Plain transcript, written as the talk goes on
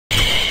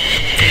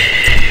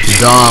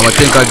Damn, I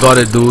think I got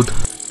it, dude.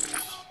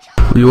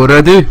 You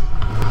ready?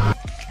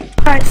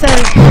 Alright, so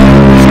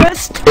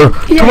first.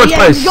 Too much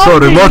space.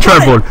 Sorry, more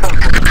tripod.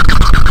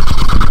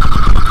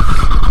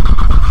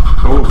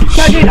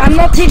 No, dude, I'm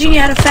not teaching you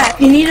how to fat.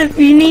 You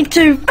need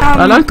to.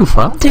 I like to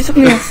fat. Do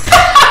something else.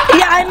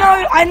 Yeah,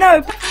 I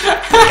know.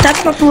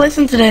 That's not the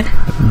lesson today.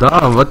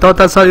 Damn, I thought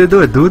that's how you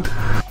do it, dude.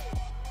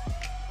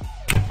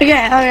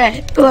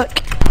 Okay, look.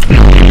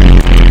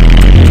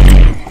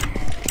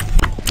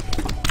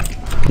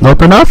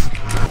 Not enough?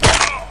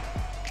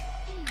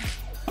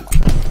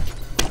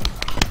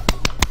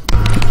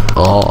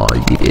 Oh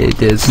yeah,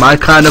 this my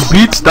kind of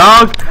beats,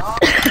 dog.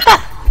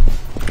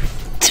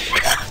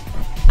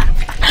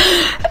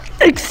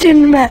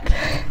 Extend the map.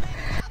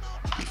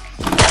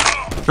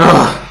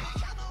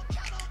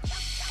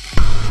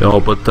 Yo,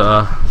 but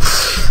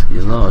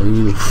you know,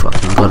 you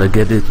fucking gotta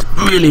get it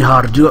really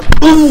hard.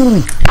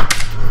 Ooh.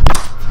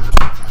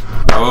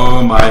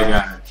 Oh my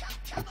god.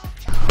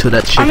 Till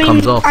that shit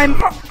comes off. I'm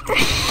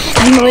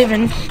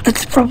 11.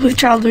 That's probably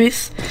child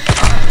abuse.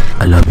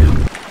 I love you.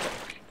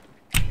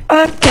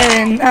 Okay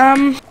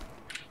then,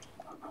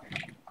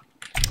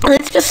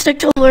 let's just stick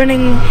to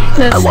learning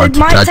this. I want to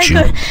touch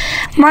you.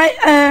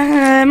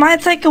 Might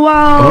take a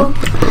while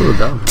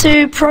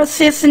to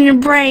process in your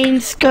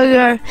brains.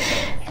 Go.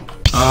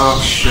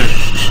 Oh shit.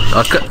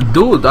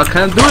 Dude, I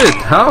can't do it.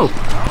 How?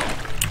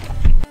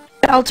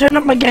 I'll turn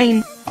up my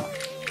gain.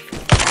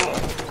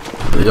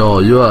 Yo,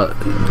 you are.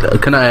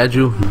 Can I add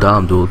you?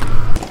 Damn, dude.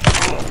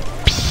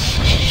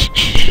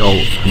 Yo,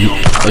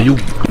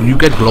 you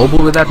get global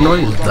with that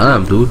noise?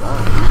 Damn, dude.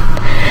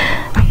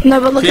 No,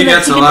 but look at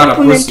that. You can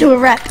implement to a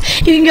rap.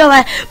 You can go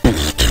like.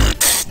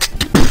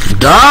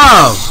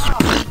 Damn.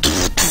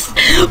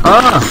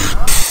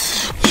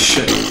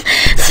 Shit.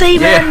 See,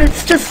 man,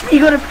 it's just you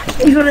gotta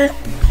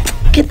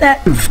get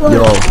that flow.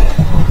 Yo,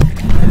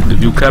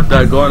 if you kept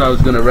that going, I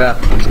was gonna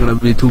rap. It's gonna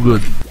be too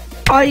good.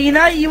 Oh, you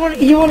know, you want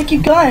to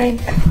keep going.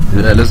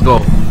 Yeah, let's go.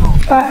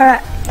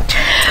 Alright.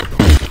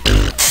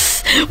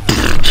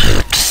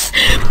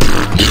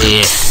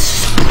 Yeah.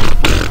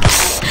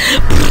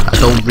 I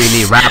don't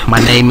really rap. My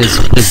name is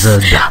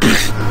Wizard.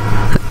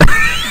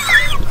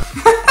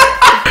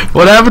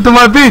 What happened to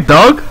my beat,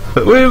 dog?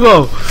 Where you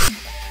go?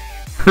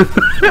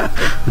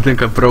 I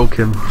think I broke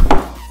him.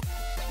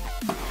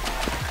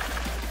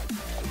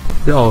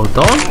 Yo,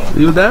 dog,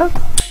 you there?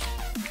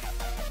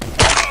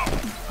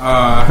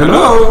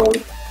 Hello?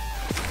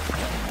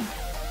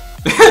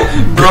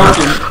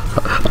 Broken.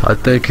 I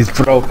think he's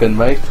broken,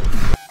 mate.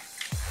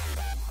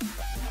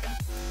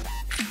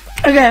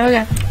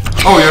 Okay.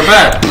 Oh, you're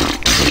back.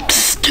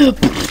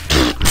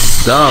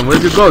 Damn,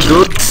 where'd you go,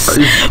 dude?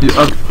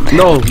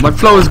 No, my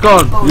flow is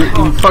gone.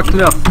 You fucked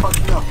me up.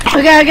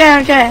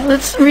 Okay.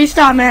 Let's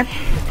restart, man.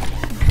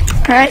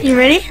 Alright, you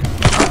ready?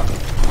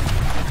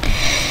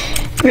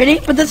 Ready?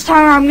 But this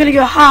time I'm gonna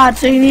go hard,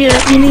 so you need to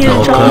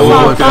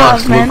jump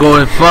fast, man. We're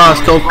going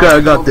fast. Okay, I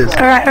got this.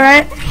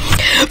 Alright.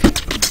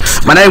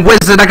 My name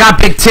Wizard. I got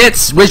big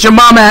tits. Where's your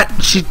mom at?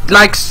 She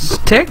likes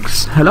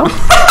ticks. Hello?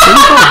 Where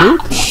you go,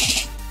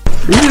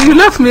 dude? You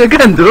left me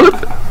again, dude.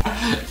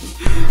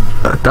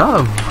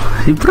 Damn,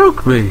 he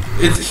broke me.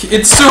 It's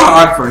too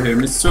hard for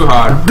him. It's too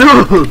hard.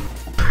 Dude,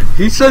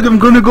 he said I'm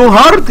gonna go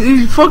hard.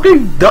 He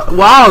fucking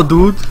wow,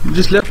 dude. You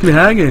just left me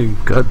hanging.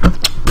 God.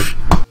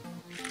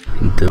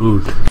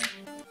 Dude,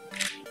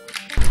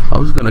 I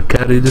was gonna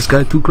carry this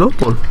guy to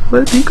global.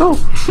 Where'd he go?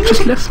 He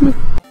just left me.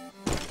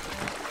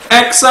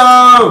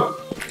 EXO!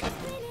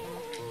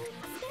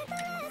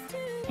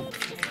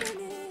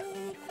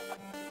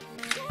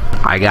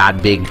 I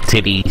got big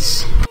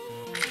titties.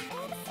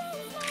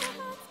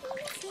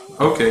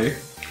 Okay,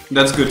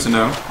 that's good to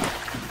know.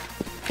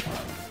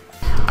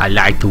 I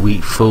like to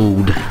eat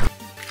food.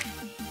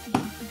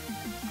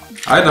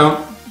 I don't.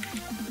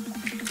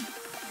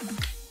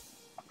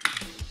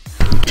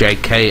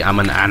 JK, I'm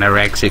an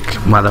anorexic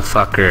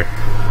motherfucker.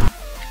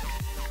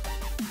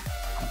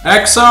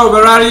 EXO,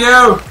 where are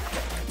you?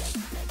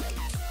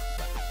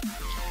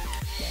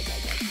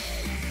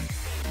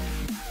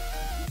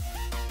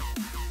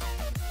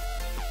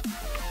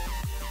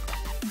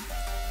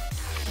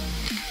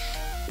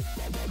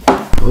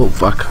 Oh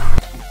fuck.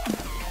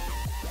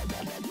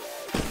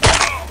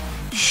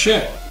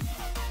 Shit.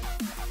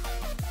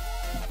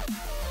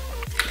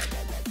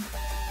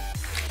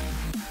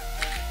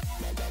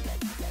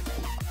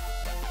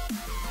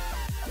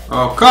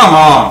 Oh, come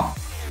on!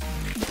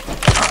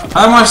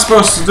 How am I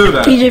supposed to do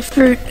that? DJ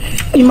Fruit,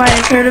 you might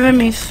have heard of him.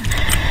 He's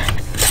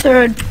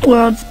third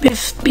world's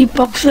best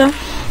beatboxer.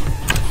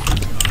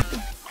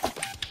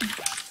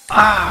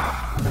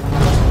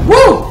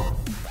 Woo!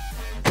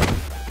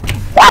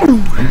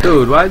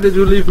 Dude, why did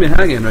you leave me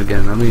hanging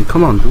again? I mean,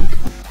 come on, dude.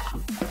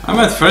 I'm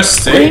at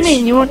first stage. What do you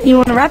mean? You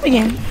want to rap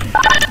again?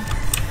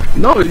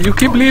 No, you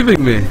keep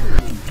leaving me.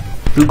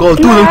 You go,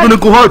 dude, I'm gonna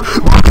go hard.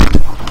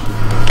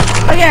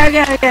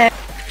 Okay.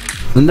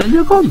 And then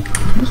you're gone.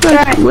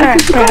 Alright,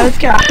 let's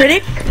go.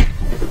 Ready?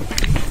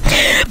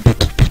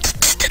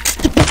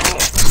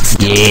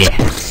 Yeah.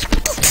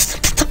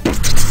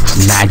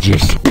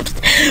 Magic.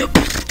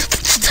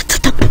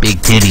 Big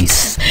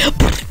titties.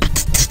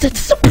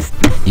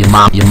 Your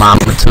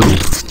mama too.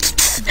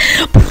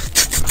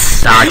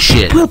 Dog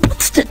shit.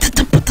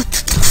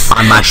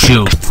 On my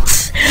shoe.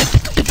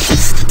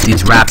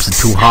 These raps are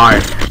too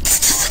hard.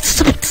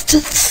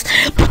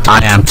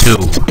 I am too.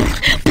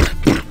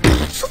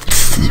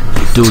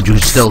 Dude, you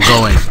still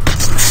going.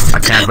 I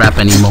can't rap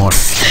anymore.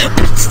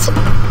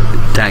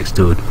 Thanks,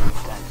 dude.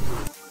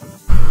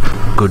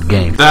 Good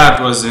game.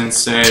 That was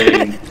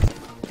insane.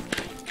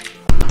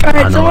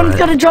 Alright, someone's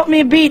gotta drop me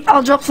a beat.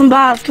 I'll drop some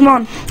bars. Come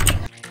on.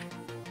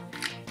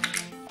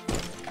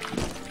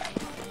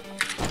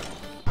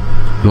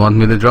 You want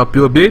me to drop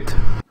you a beat?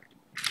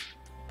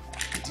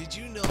 Did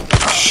you know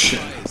Shit.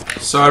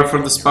 Sorry for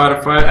the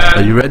Spotify ad.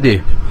 Are you ready?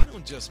 we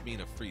don't just mean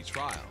a free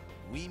trial.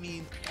 We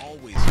mean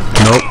always.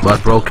 Nope, I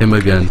broke him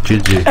again.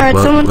 GG. Alright,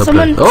 Well someone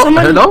played. Oh,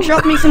 hello?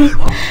 drop me some.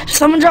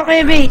 Someone drop me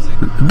a beat.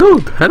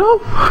 Dude,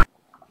 hello?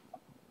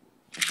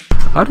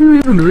 Are you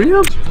even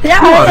real? Yeah,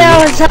 Who are yeah,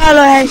 you? it's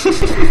hello.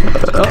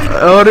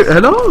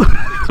 Hello?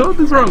 What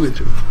is wrong with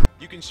you?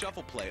 You can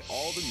shuffle play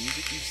all the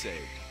music you've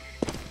saved.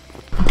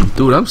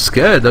 Dude, I'm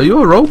scared. Are you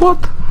a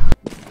robot?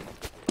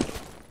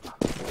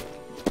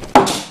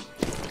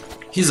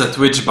 He's a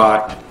Twitch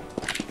bot.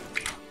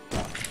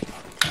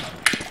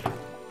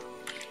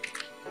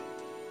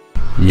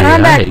 Yeah,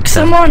 I'm I back. hate that.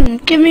 Someone,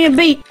 give me a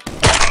beat.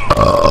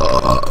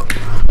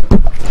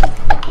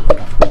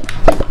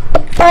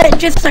 Alright,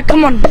 Jester,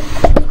 come on.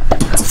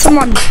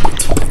 Someone.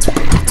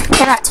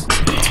 Alright.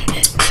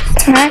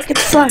 Alright, get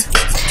slow.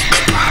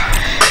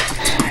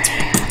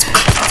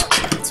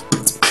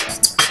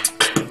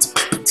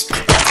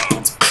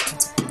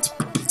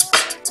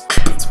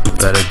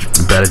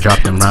 Better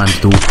drop them rhymes,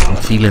 dude. I'm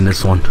feeling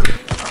this one.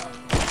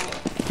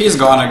 He's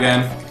gone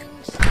again.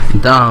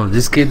 Damn,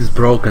 this kid is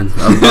broken.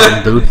 I'm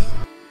done, dude.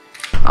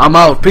 I'm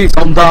out. Peace,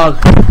 I'm dog.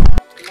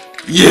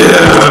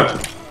 Yeah!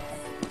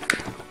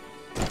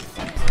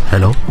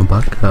 Hello, I'm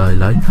back. I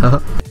like.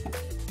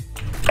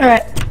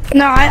 Alright.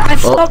 No, I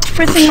stopped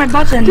pressing my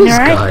button, This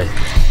alright?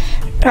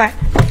 guy.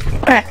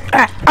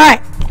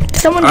 Alright.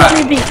 Someone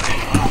give me a beat.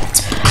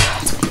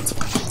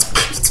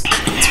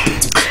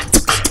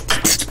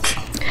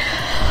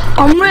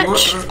 I'm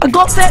rich. I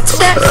got fat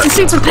stats and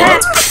super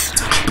packs.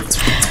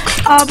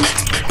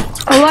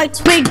 I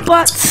like big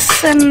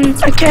butts and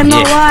I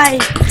cannot lie.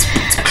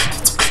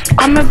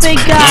 I'm a big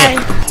guy.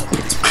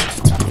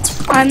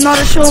 I'm not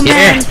a short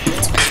man.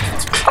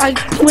 I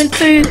went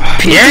through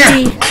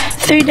puberty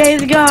 3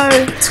 days ago.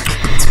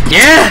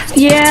 Yeah!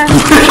 Yeah.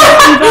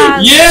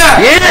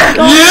 Yeah!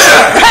 Go.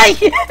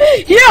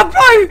 Yeah,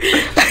 bro!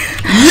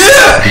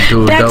 Yeah!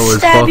 Dude, that was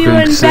Backstab you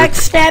fucking and sick.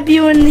 backstab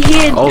you in the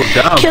head. Oh,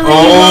 damn. Killing you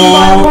one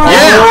by one.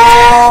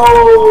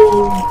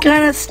 Oh!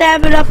 Gonna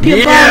stab it up your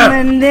Yeah. bum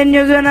and then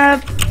you're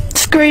gonna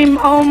scream,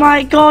 "Oh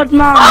my god,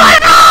 mom!"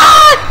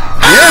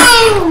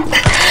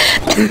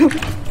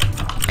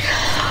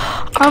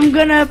 I'm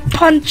gonna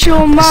punch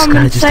your mom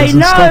and say,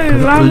 "No,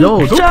 I'm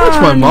Yo, don't touch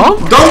my done." mom.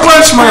 Don't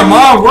punch my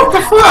mom! What the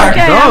fuck?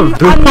 Okay, No, I'm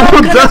dude, not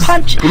gonna that's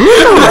punch.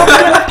 brutal. I'm not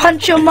gonna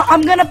punch your mom.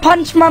 I'm gonna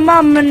punch my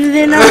mom and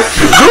then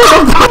Dude,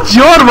 don't touch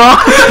your mom.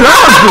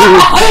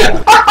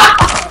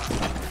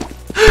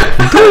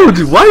 No,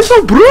 dude, why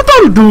so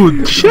brutal,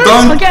 dude? Shit.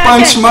 Don't Okay,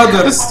 punch okay.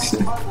 mothers.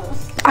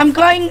 I'm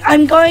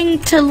going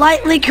to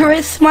lightly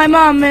caress my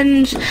mom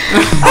and Dude, don't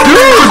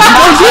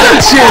do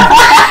that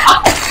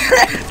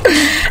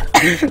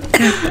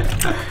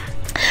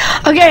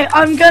okay,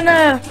 I'm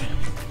gonna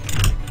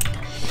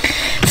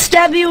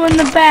stab you in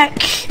the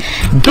back. shit.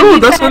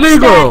 Dude, that's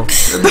illegal.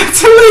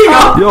 That's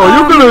illegal. Yo,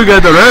 you're gonna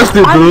get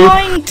arrested, I'm dude.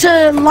 going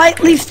to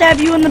lightly stab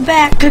you in the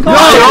back. To go Yo,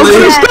 on I'm the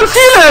gonna back. still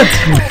feel it.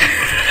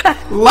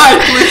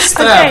 Lightly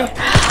stab. Okay,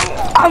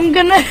 I'm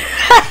gonna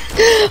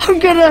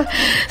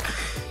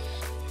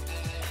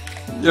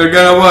You're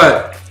gonna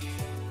what?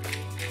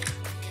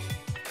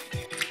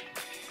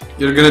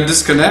 You're gonna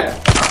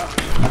disconnect?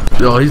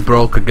 Yo, he's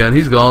broke again.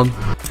 He's gone.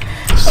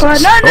 no,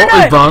 He's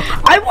back.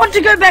 I want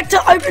to go back to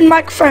open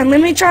microphone.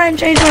 Let me try and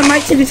change my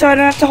mic setting so I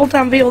don't have to hold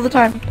down V all the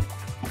time.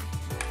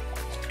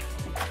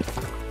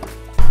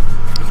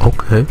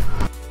 Okay.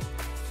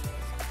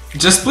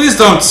 Just please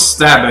don't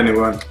stab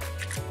anyone.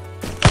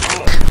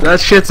 That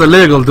shit's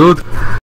illegal, dude.